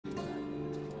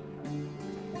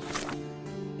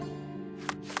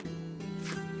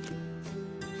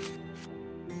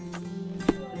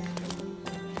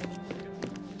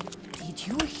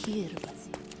hear,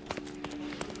 Basil?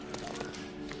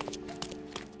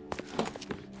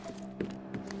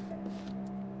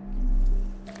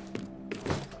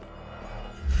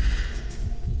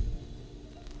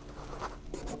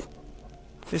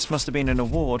 This must have been an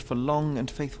award for long and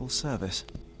faithful service.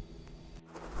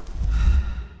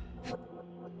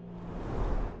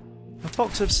 A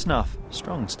box of snuff.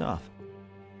 Strong stuff.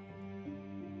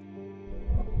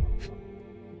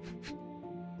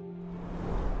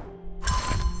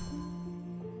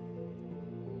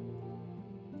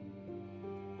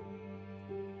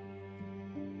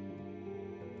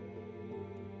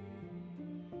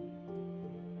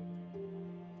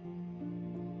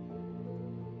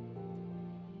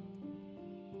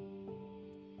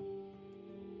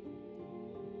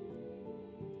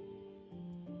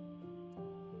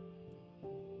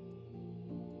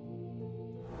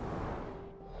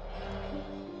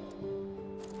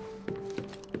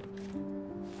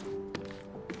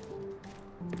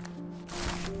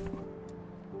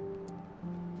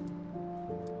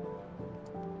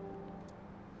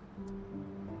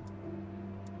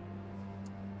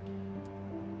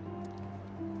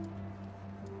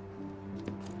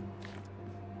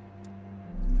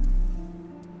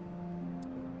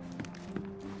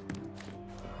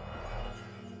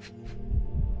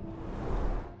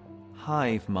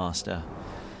 Hive Master.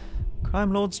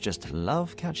 Crime lords just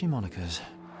love catchy monikers.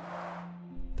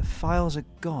 The files are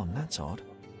gone, that's odd.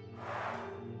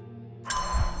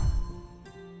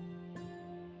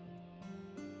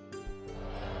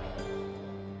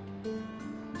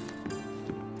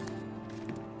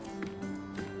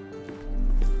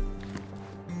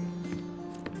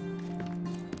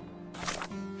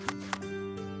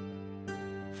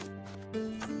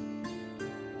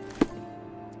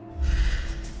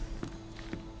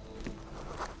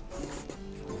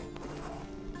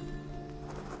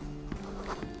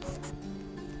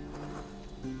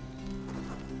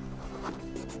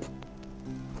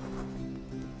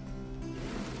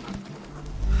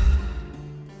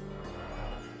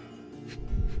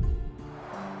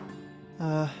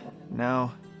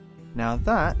 Now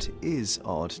that is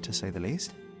odd, to say the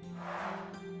least.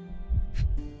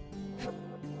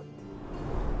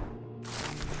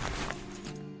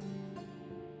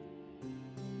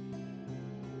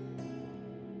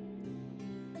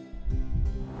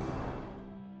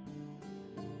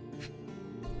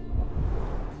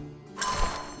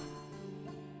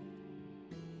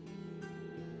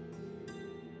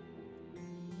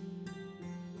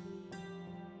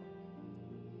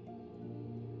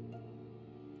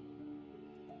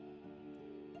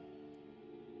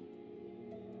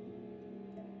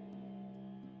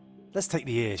 Let's take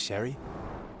the ear, Sherry.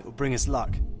 It'll bring us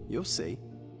luck. You'll see.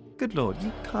 Good lord,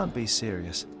 you can't be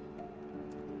serious.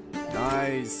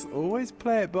 Nice. Always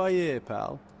play it by ear,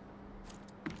 pal.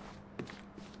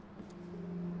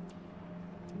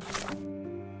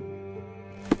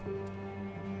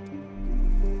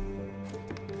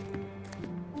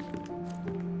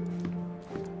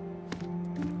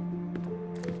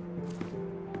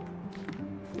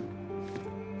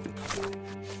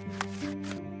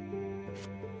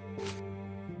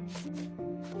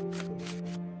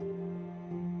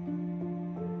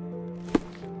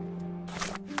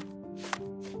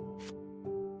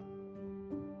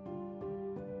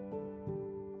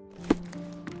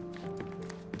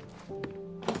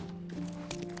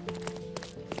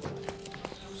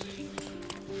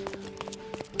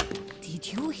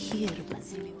 Did you hear,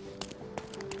 Basil?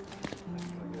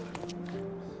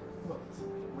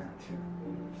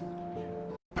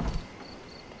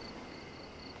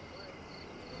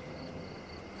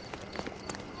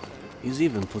 He's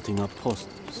even putting up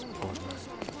posters, poor man.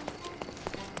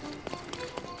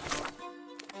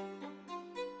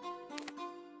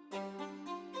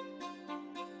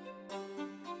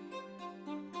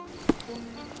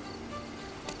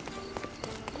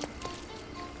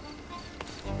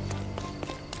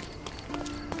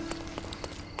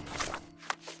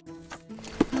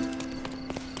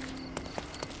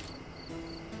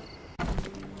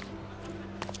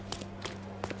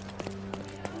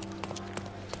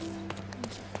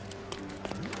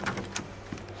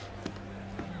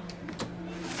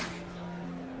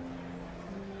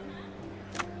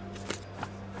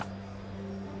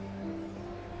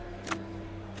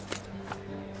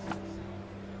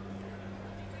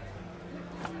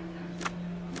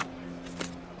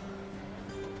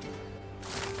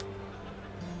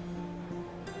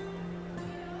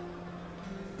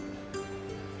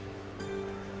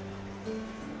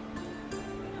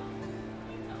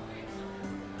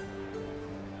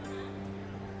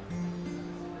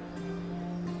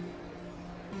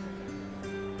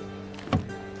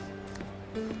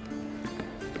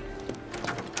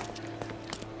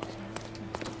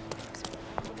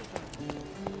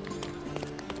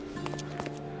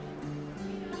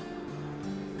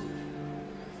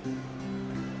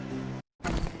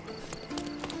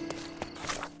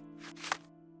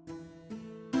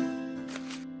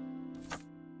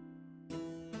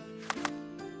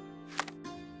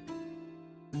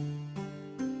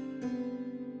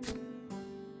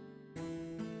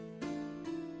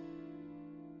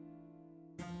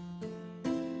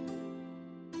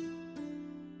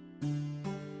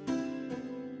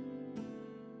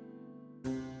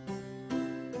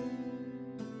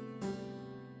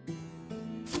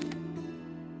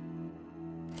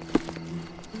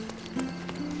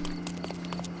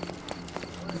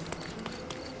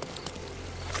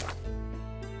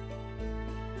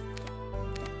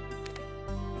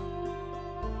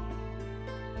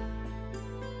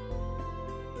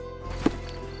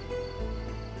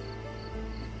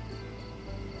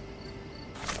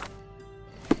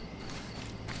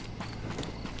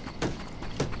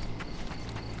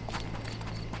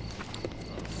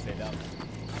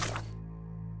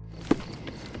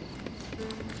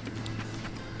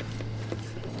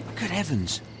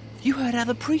 heavens! You heard how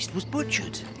the priest was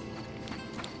butchered.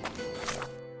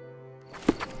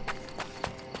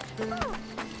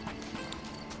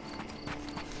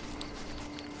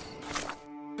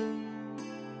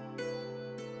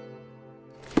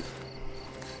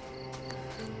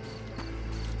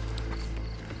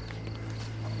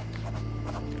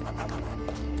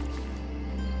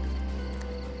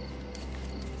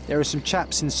 There are some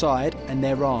chaps inside and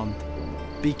they're armed.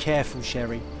 Be careful,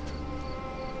 Sherry.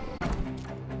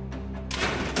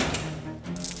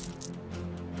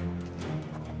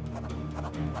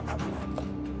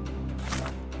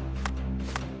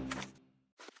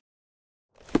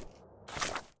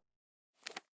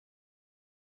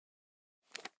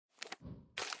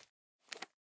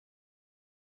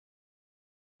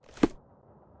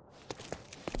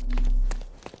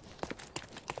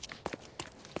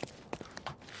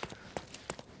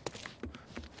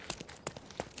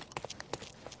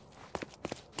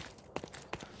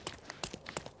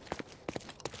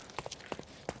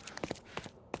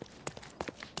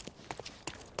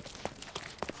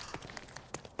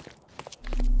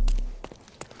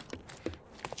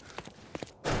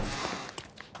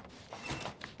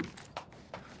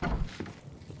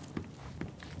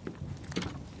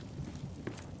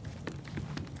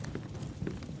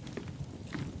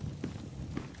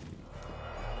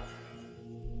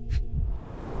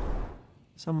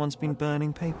 Someone's been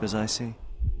burning papers, I see.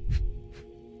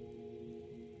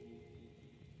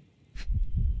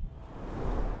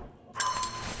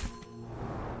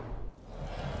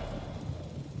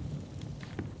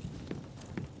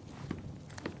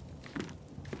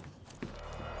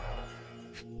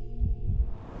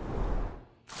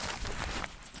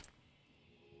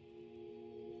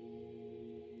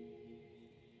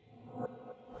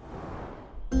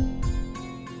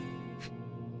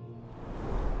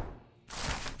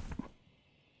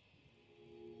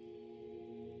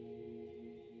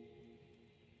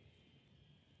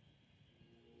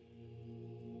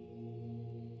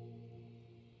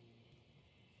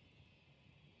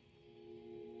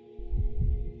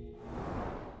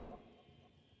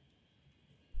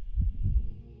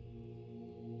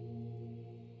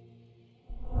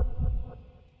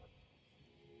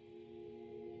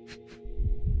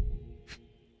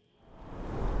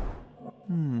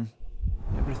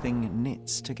 Everything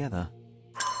knits together.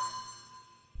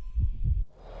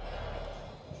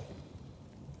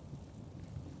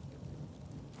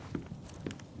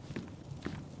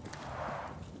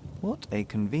 What a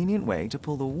convenient way to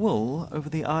pull the wool over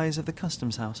the eyes of the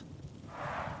customs house.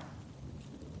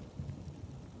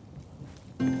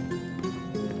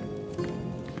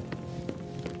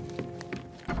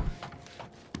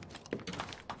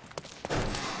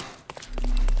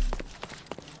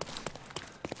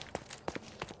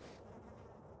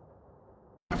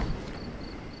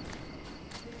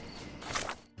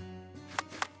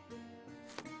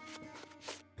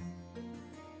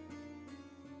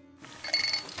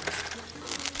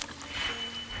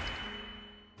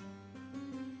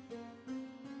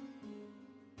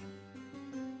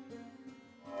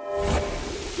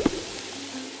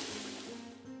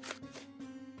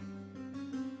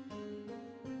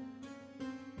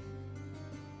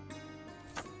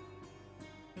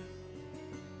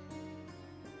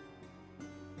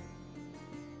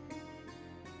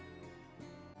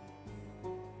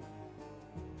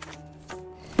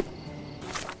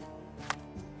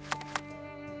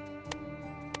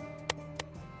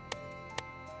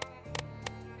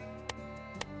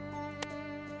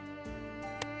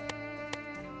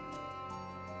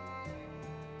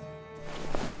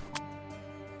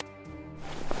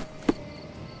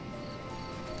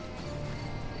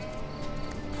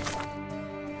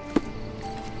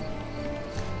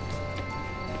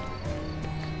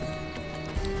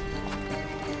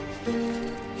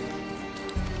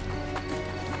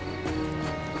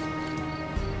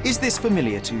 Is this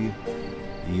familiar to you?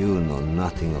 You know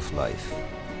nothing of life.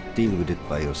 Deal with it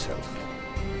by yourself.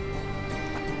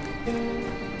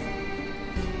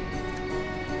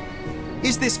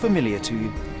 Is this familiar to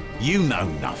you? You know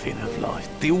nothing of life.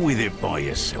 Deal with it by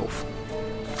yourself.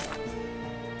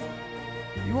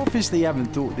 You obviously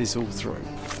haven't thought this all through.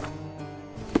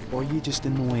 Or are you just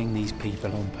annoying these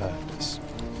people on purpose?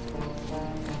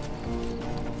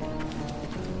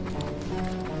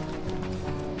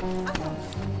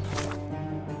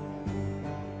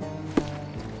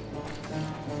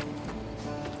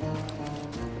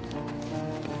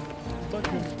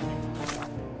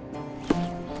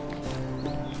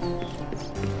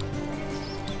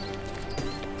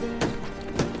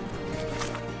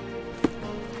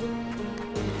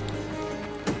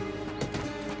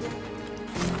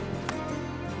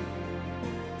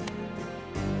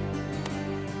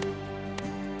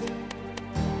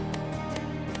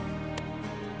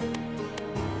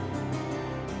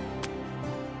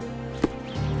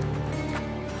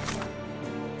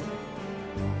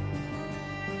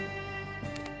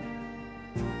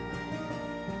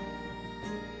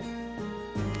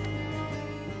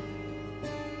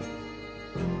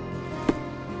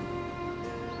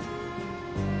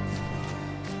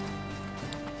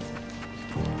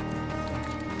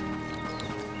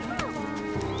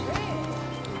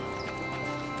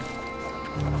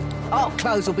 Our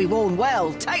clothes will be worn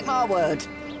well, take my word.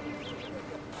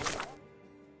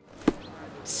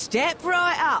 Step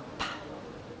right up.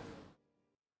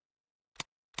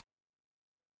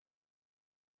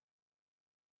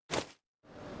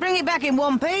 Bring it back in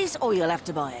one piece, or you'll have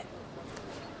to buy it.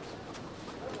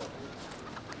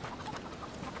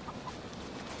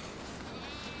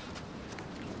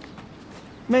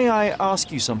 May I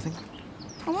ask you something?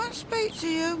 I won't speak to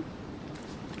you.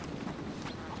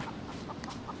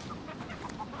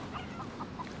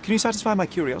 Can you satisfy my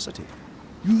curiosity?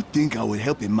 You think I will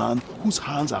help a man whose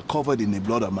hands are covered in the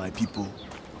blood of my people?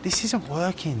 This isn't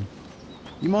working.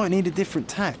 You might need a different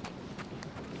tack.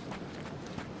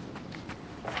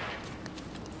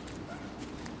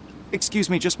 Excuse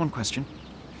me, just one question.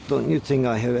 Don't you think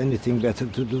I have anything better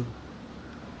to do?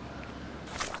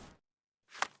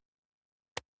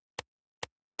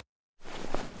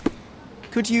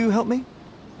 Could you help me?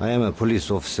 I am a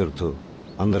police officer too.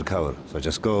 Undercover, so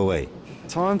just go away.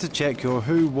 Time to check your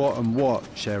who, what and what,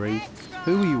 Sherry.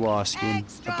 Who are you asking?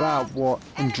 About what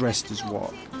and dressed as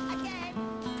what?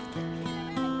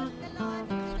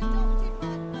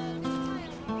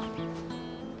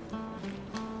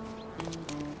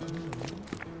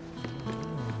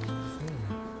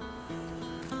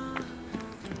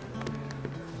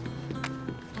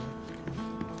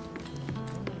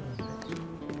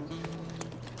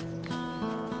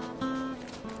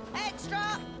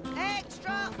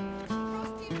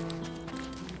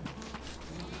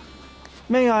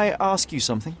 May I ask you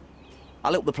something?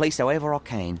 I'll help the police however I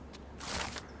can.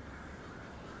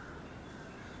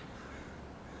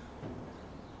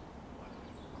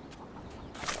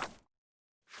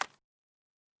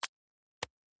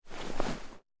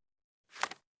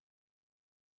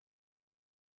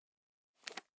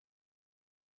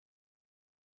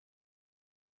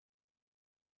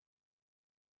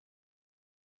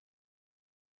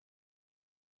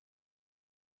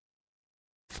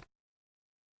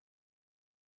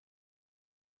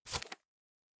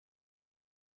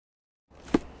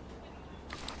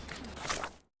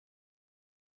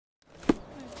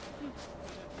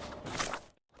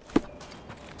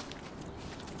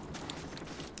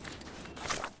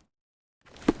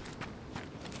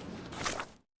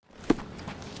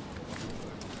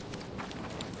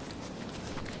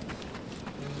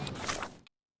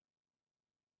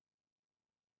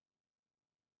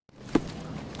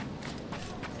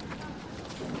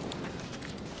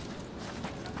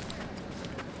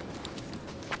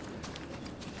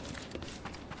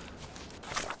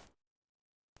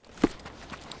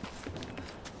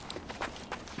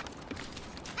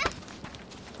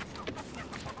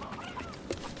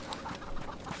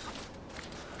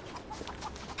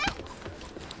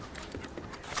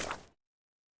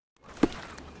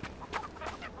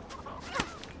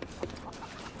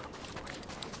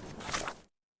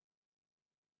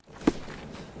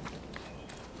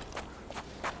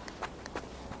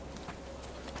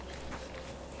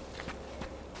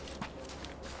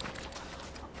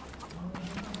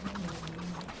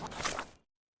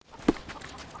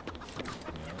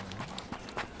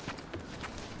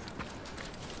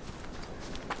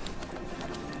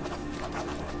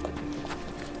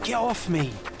 Get off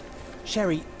me!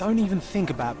 Sherry, don't even think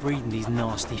about breeding these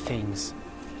nasty things.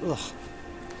 Ugh.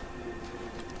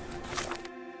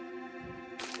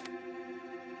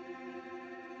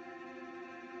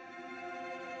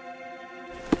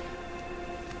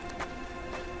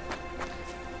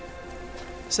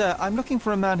 Sir, I'm looking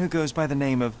for a man who goes by the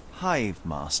name of Hive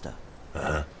Master.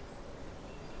 Uh-huh.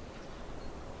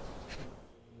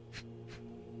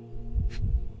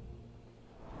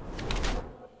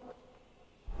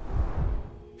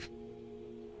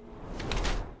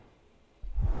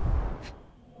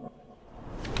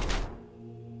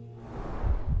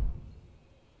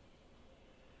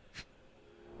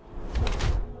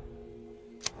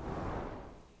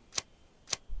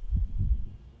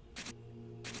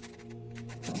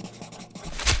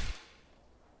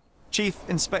 Chief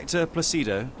Inspector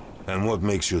Placido. And what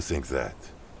makes you think that?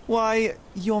 Why,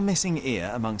 your missing ear,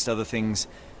 amongst other things.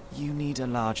 You need a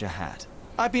larger hat.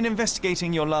 I've been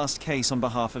investigating your last case on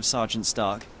behalf of Sergeant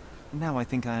Stark. Now I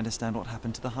think I understand what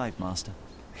happened to the Hive Master.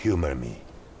 Humor me.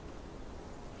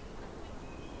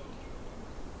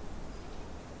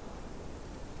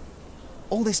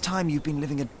 All this time you've been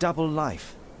living a double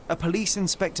life. A police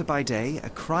inspector by day, a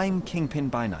crime kingpin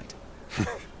by night.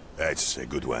 That's a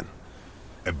good one.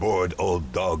 A bored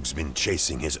old dog's been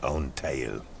chasing his own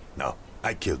tail. No,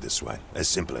 I killed this one. As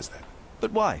simple as that.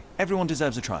 But why? Everyone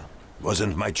deserves a trial.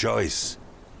 Wasn't my choice.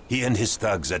 He and his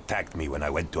thugs attacked me when I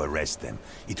went to arrest them.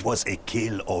 It was a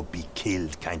kill or be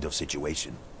killed kind of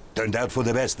situation. Turned out for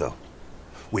the best, though.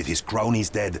 With his cronies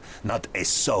dead, not a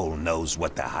soul knows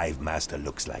what the Hive Master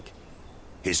looks like.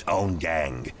 His own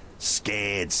gang,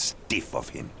 scared stiff of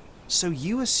him. So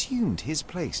you assumed his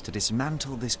place to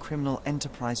dismantle this criminal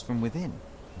enterprise from within?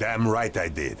 Damn right I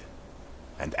did.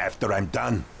 And after I'm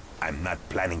done, I'm not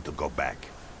planning to go back.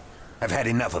 I've had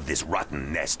enough of this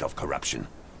rotten nest of corruption.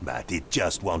 But it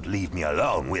just won't leave me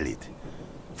alone, will it?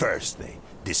 First, they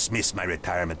dismiss my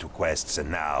retirement requests,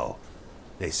 and now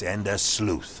they send a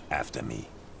sleuth after me.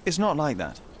 It's not like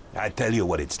that. I tell you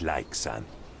what it's like, son.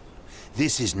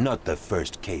 This is not the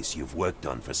first case you've worked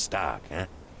on for Stark, eh?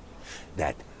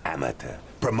 That amateur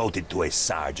promoted to a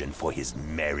sergeant for his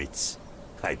merits?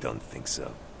 I don't think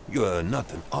so. You're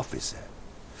not an officer.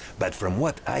 But from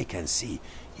what I can see,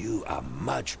 you are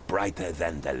much brighter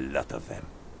than the lot of them.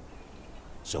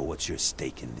 So what's your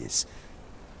stake in this?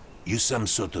 You some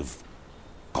sort of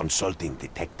consulting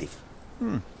detective?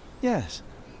 Yes,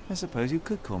 I suppose you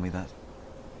could call me that.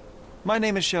 My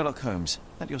name is Sherlock Holmes,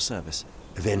 at your service.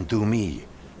 Then do me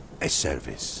a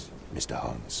service, Mr.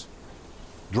 Holmes.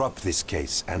 Drop this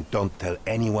case and don't tell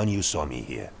anyone you saw me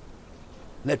here.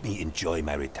 Let me enjoy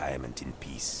my retirement in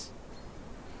peace.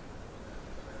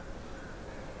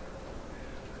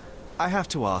 I have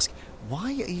to ask,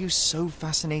 why are you so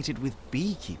fascinated with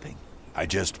beekeeping? I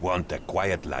just want a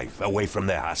quiet life, away from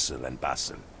the hustle and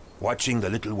bustle. Watching the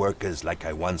little workers like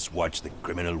I once watched the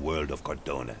criminal world of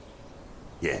Cordona.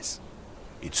 Yes,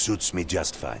 it suits me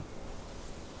just fine.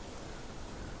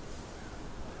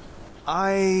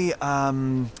 I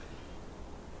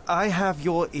have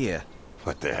your ear.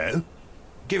 What the hell?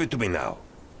 Give it to me now.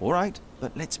 All right,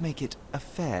 but let's make it a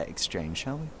fair exchange,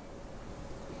 shall we?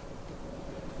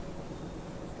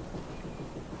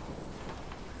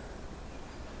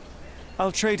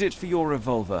 I'll trade it for your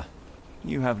revolver.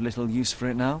 You have little use for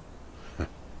it now.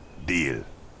 Deal.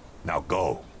 Now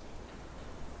go.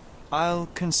 I'll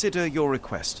consider your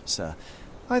request, sir.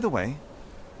 Either way,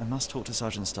 I must talk to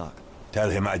Sergeant Stark.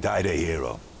 Tell him I died a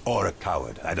hero. Or a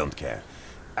coward, I don't care.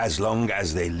 As long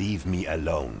as they leave me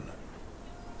alone.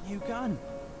 New gun.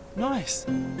 Nice.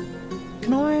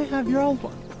 Can I have your old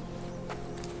one?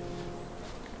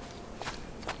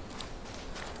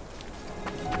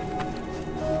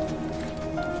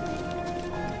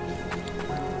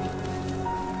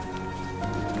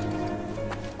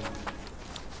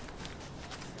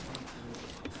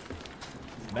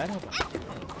 Merhaba.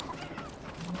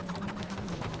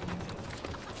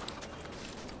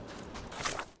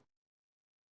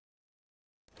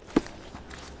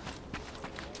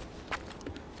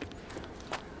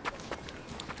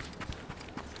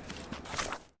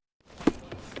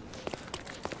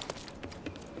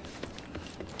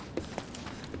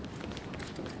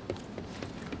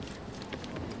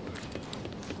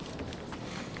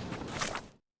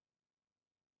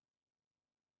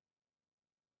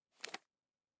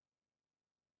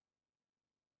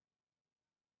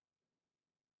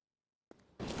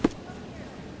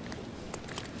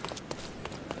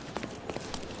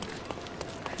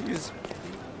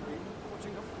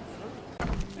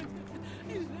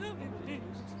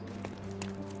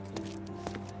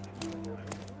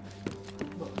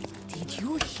 Did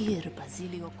you hear,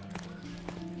 Basilio?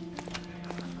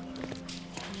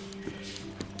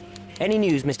 Any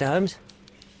news, Mr. Holmes?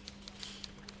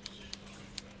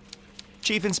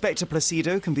 Chief Inspector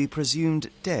Placido can be presumed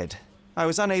dead. I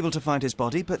was unable to find his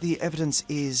body, but the evidence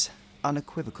is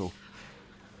unequivocal.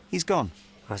 He's gone.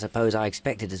 I suppose I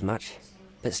expected as much.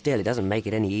 But still, it doesn't make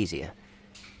it any easier.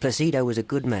 Placido was a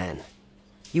good man.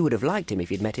 You would have liked him if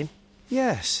you'd met him.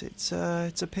 Yes, it's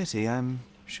a pity. I'm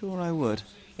sure I would.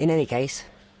 In any case,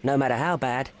 no matter how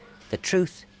bad, the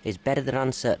truth is better than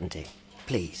uncertainty.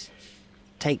 Please,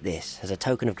 take this as a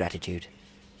token of gratitude.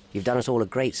 You've done us all a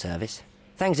great service.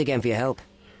 Thanks again for your help.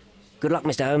 Good luck,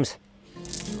 Mr. Holmes.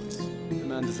 The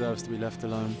man deserves to be left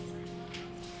alone.